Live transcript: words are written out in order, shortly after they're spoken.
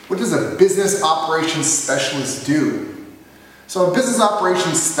What does a business operations specialist do? So a business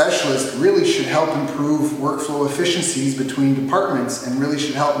operations specialist really should help improve workflow efficiencies between departments and really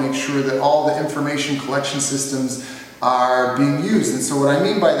should help make sure that all the information collection systems are being used. And so what I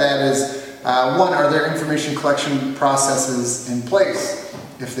mean by that is, one, are there information collection processes in place?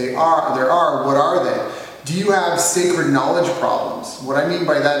 If there are, what are they? Do you have sacred knowledge problems? What I mean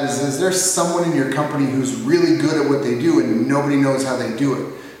by that is there someone in your company who's really good at what they do and nobody knows how they do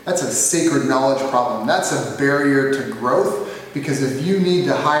it? That's a sacred knowledge problem. That's a barrier to growth, because if you need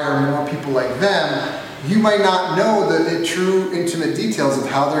to hire more people like them, you might not know the true intimate details of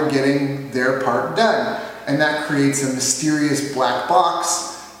how they're getting their part done. And that creates a mysterious black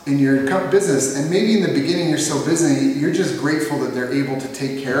box in your business. And maybe in the beginning you're so busy, you're just grateful that they're able to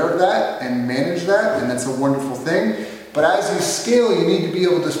take care of that and manage that, and that's a wonderful thing. But as you scale, you need to be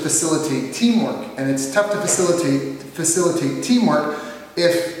able to facilitate teamwork. And it's tough to facilitate teamwork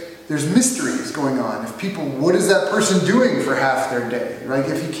if there's mysteries going on. If people, what is that person doing for half their day? Like,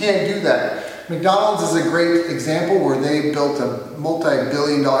 if you can't do that. McDonald's is a great example where they built a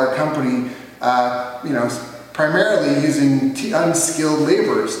multi-billion-dollar company, primarily using unskilled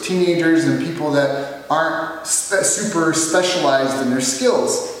laborers, teenagers and people that aren't super specialized in their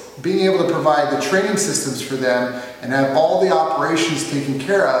skills. Being able to provide the training systems for them and have all the operations taken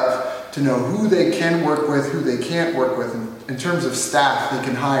care of to know who they can work with, who they can't work with, in terms of staff they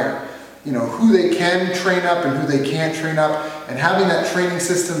can hire, who they can train up and who they can't train up, and having that training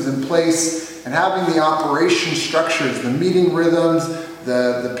systems in place and having the operation structures, the meeting rhythms,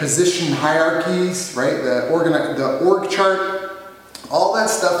 the position hierarchies, right? The org chart, all that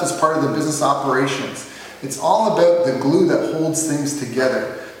stuff is part of the business operations. It's all about the glue that holds things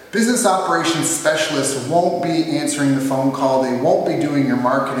together. Business operations specialists won't be answering the phone call, they won't be doing your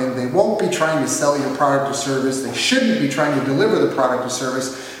marketing, they won't be trying to sell your product or service, they shouldn't be trying to deliver the product or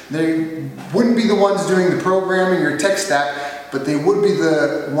service, they wouldn't be the ones doing the programming or tech stack, but they would be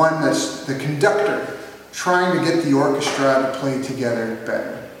the one that's the conductor, trying to get the orchestra to play together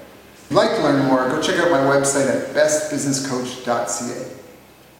better. If you'd like to learn more, go check out my website at bestbusinesscoach.ca.